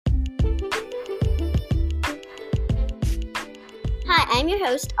I'm your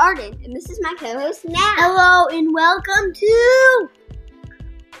host, Arden, and this is my co-host, Nat. Hello, and welcome to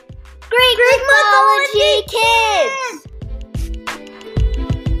Greek Mythology Kids!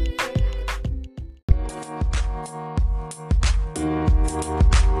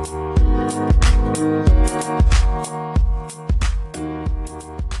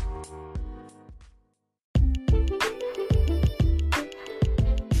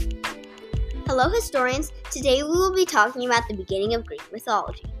 Hello, historians. Today we will be talking about the beginning of Greek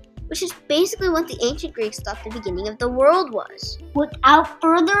mythology, which is basically what the ancient Greeks thought the beginning of the world was. Without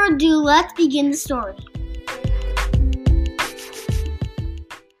further ado, let's begin the story.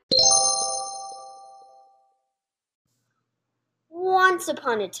 Once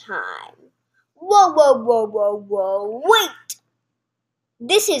upon a time. Whoa, wait!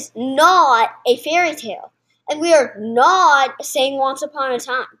 This is not a fairy tale, and we are not saying once upon a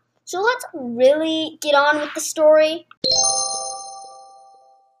time. So let's really get on with the story.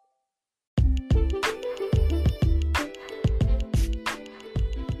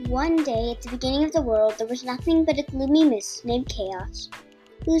 One day, at the beginning of the world, there was nothing but a gloomy mist named Chaos,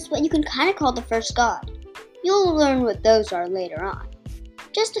 who is what you can kind of call the first god. You'll learn what those are later on.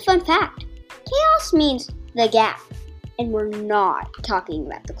 Just a fun fact, Chaos means the gap, and we're not talking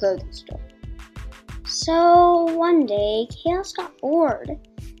about the clothing store. So one day, Chaos got bored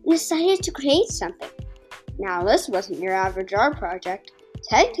and decided to create something. Now this wasn't your average art project.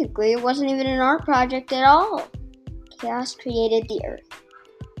 Technically, it wasn't even an art project at all. Chaos created the earth.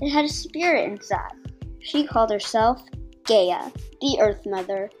 It had a spirit inside. She called herself Gaia, the Earth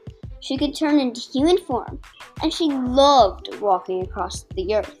Mother. She could turn into human form, and she loved walking across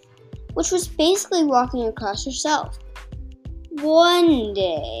the earth, which was basically walking across herself. One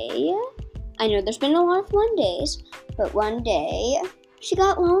day, I know there's been a lot of one days, but one day, she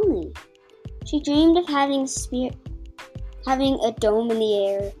got lonely. She dreamed of having a dome in the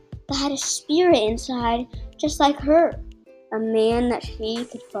air that had a spirit inside just like her, a man that she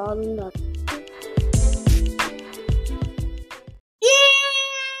could fall in love with.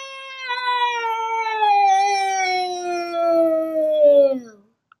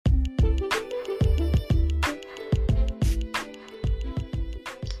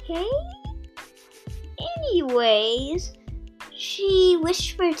 Okay. Anyways, she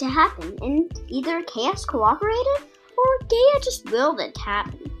wished for it to happen, and either Chaos cooperated or Gaia just willed it to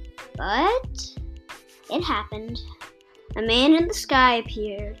happen. But it happened. A man in the sky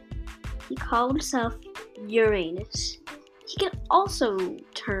appeared. He called himself Uranus. He could also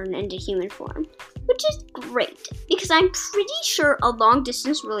turn into human form, which is great because I'm pretty sure a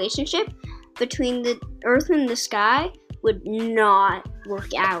long-distance relationship between the Earth and the sky would not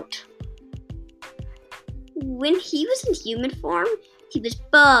work out. When he was in human form, he was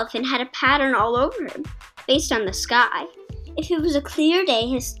buff and had a pattern all over him based on the sky. If it was a clear day,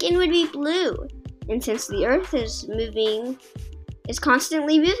 his skin would be blue. And since the Earth is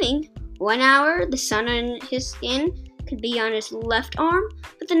constantly moving, 1 hour the sun on his skin could be on his left arm,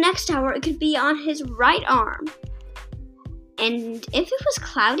 but the next hour it could be on his right arm. And if it was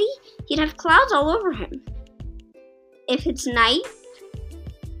cloudy, he'd have clouds all over him. If it's night,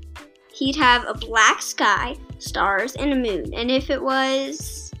 he'd have a black sky, stars, and a moon. And if it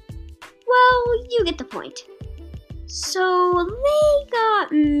was, well, you get the point. So they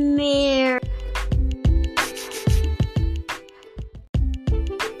got married.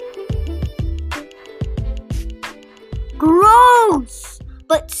 Gross,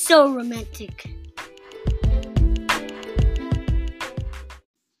 but so romantic.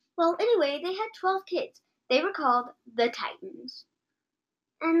 Well, anyway, they had 12 kids. They were called the Titans.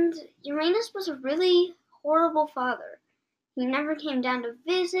 And Uranus was a really horrible father. He never came down to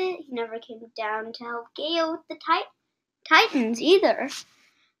visit. He never came down to help Gaia with the Titans either.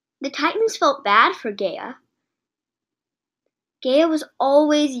 The Titans felt bad for Gaia. Gaia was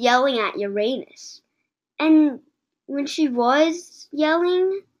always yelling at Uranus. And when she was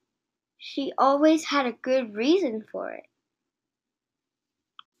yelling, she always had a good reason for it.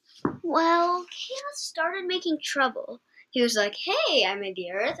 Well, Chaos started making trouble. He was like, hey, I made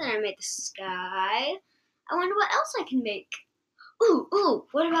the earth and I made the sky. I wonder what else I can make. Ooh,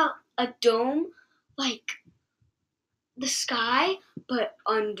 what about a dome like the sky, but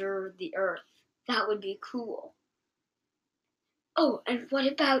under the earth? That would be cool. Oh, and what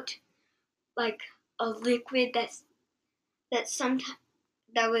about like a liquid that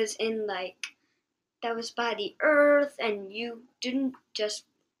was by the earth and you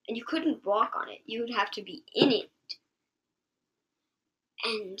couldn't walk on it. You would have to be in it.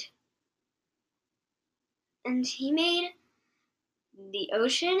 And he made the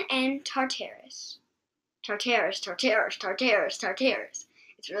ocean and Tartarus. Tartarus, Tartarus, Tartarus, Tartarus.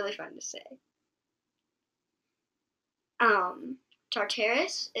 It's really fun to say.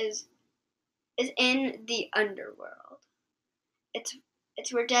 Tartarus is in the underworld. It's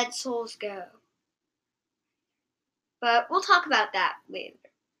where dead souls go. But we'll talk about that later.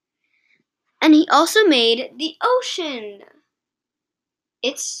 And he also made the ocean.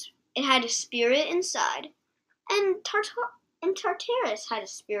 It had a spirit inside, and Tartarus had a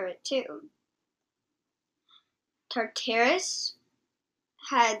spirit too. Tartarus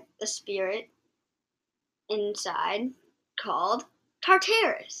had a spirit inside called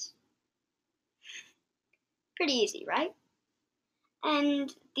Tartarus. Pretty easy, right?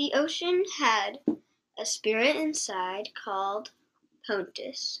 And the ocean had a spirit inside called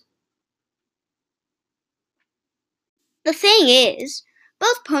Pontus. The thing is,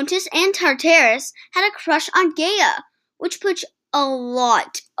 both Pontus and Tartarus had a crush on Gaia, which put a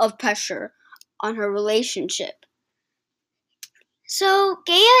lot of pressure on her relationship. So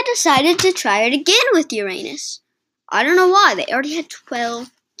Gaia decided to try it again with Uranus. I don't know why, they already had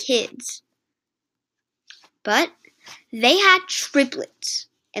 12 kids. But they had triplets,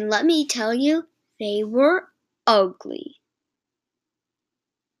 and let me tell you, they were ugly.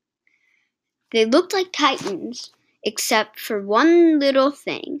 They looked like titans, except for one little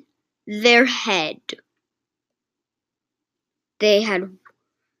thing, their head. They had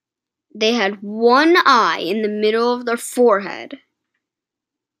one eye in the middle of their forehead.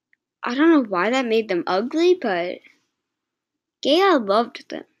 I don't know why that made them ugly, but Gaia loved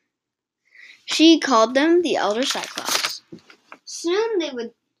them. She called them the Elder Cyclops. Soon they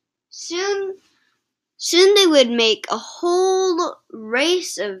would make a whole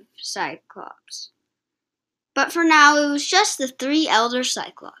race of Cyclops. But for now, it was just the 3 Elder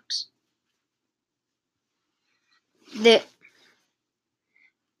Cyclops.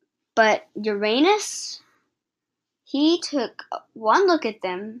 But Uranus, he took one look at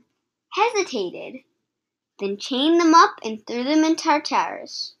them, hesitated, then chained them up and threw them in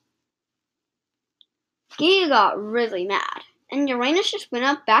Tartarus. Gaia got really mad, and Uranus just went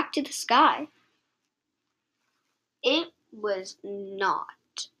up back to the sky. It was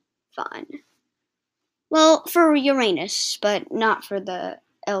not fun. Well, for Uranus, but not for the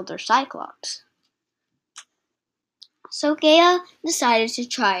Elder Cyclops. So Gaia decided to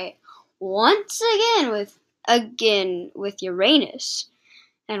try it once again with Uranus.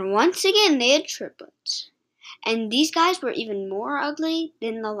 And once again they had triplets. And these guys were even more ugly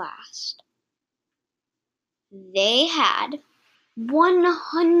than the last. They had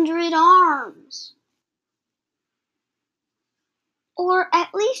 100 arms. Or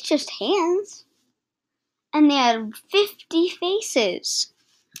at least just hands. And they had 50 faces.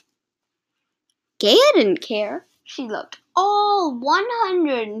 Gaia didn't care. She loved all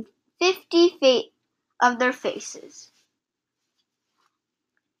 150 of their faces.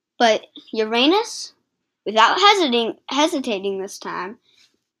 But Uranus, without hesitating this time,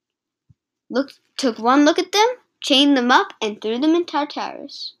 took one look at them, chained them up, and threw them in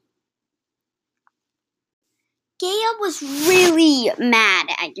Tartarus. Gaia was really mad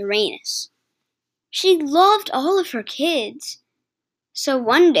at Uranus. She loved all of her kids. So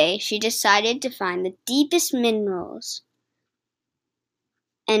one day she decided to find the deepest minerals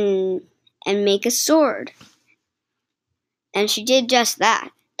and make a sword. And she did just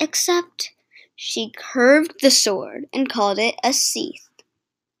that, except she curved the sword and called it a sheath.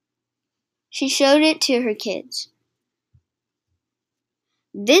 She showed it to her kids.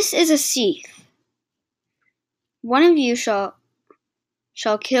 This is a sheath. One of you shall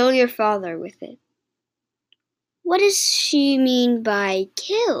kill your father with it. What does she mean by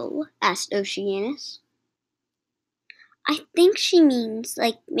kill? Asked Oceanus. I think she means,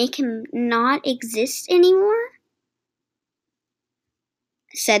 make him not exist anymore,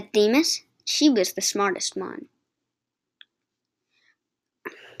 said Themis. She was the smartest one.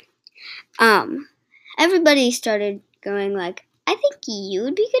 Everybody started going I think you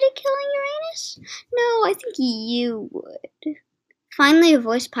would be good at killing Uranus. No, I think you would. Finally, a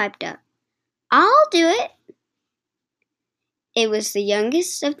voice piped up. I'll do it. It was the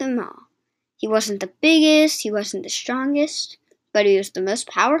youngest of them all. He wasn't the biggest, he wasn't the strongest, but he was the most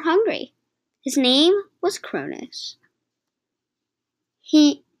power-hungry. His name was Cronus.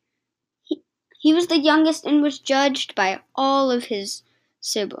 He was the youngest and was judged by all of his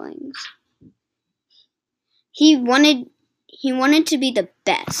siblings. He wanted to be the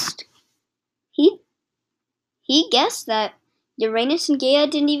best. He guessed that Uranus and Gaia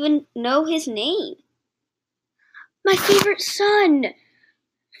didn't even know his name. My favorite son!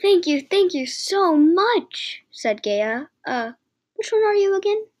 Thank you so much, said Gaia. Which one are you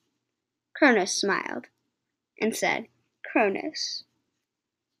again? Cronus smiled. and said, Cronus.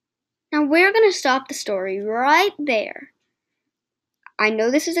 Now we're going to stop the story right there. I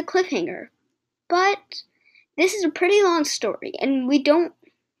know this is a cliffhanger, but this is a pretty long story, and we don't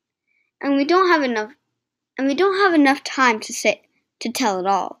have enough time to tell it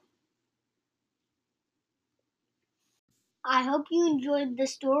all. I hope you enjoyed the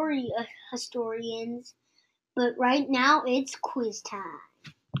story, historians. But right now, it's quiz time.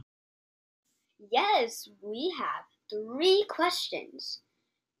 Yes, we have 3 questions.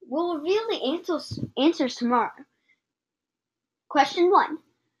 We'll reveal the answers tomorrow. Question 1.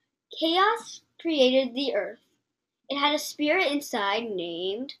 Chaos created the earth. It had a spirit inside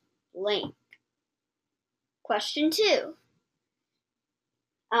named blank. Question 2.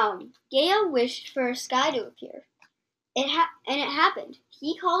 Gaia wished for a sky to appear. It happened.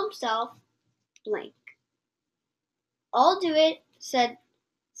 He called himself blank. I'll do it, said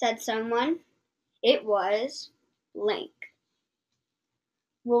someone. It was blank.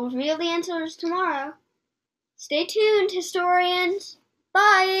 We'll reveal the answers tomorrow. Stay tuned, historians.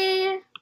 Bye!